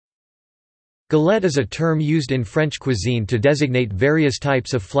Galette is a term used in French cuisine to designate various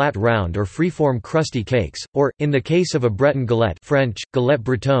types of flat round or freeform crusty cakes, or, in the case of a Breton galette French, galette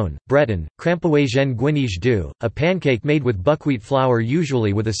bretonne, Breton, crampouage en guinige doux, a pancake made with buckwheat flour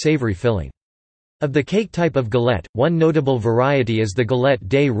usually with a savory filling. Of the cake type of galette, one notable variety is the galette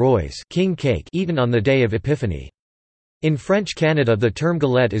des rois king cake eaten on the day of Epiphany. In French Canada the term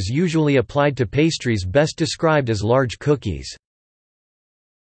galette is usually applied to pastries best described as large cookies.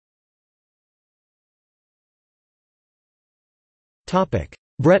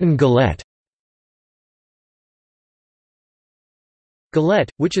 Breton galette.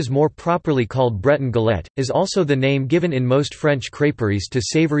 Galette, which is more properly called Breton galette, is also the name given in most French crêperies to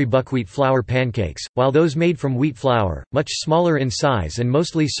savory buckwheat flour pancakes, while those made from wheat flour, much smaller in size and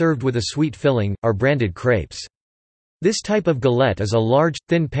mostly served with a sweet filling, are branded crêpes. This type of galette is a large,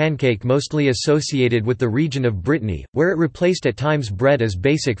 thin pancake mostly associated with the region of Brittany, where it replaced at times bread as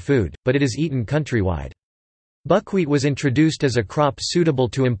basic food, but it is eaten countrywide. Buckwheat was introduced as a crop suitable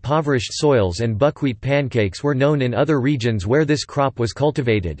to impoverished soils, and buckwheat pancakes were known in other regions where this crop was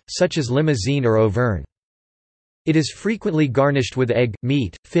cultivated, such as Limousin or Auvergne. It is frequently garnished with egg,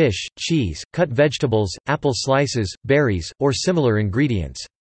 meat, fish, cheese, cut vegetables, apple slices, berries, or similar ingredients.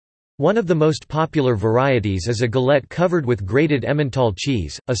 One of the most popular varieties is a galette covered with grated Emmental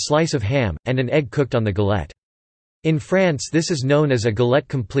cheese, a slice of ham, and an egg cooked on the galette. In France this is known as a galette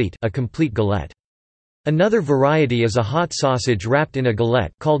complete, a complete galette. Another variety is a hot sausage wrapped in a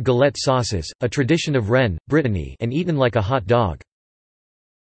galette called galette sauces, a tradition of Rennes, Brittany, and eaten like a hot dog.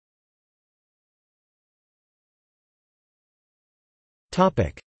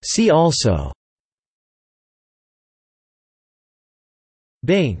 See also: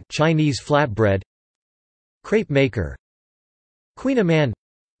 Bain, Chinese flatbread; crepe maker; Queen man;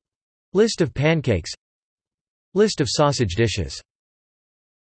 List of pancakes; List of sausage dishes.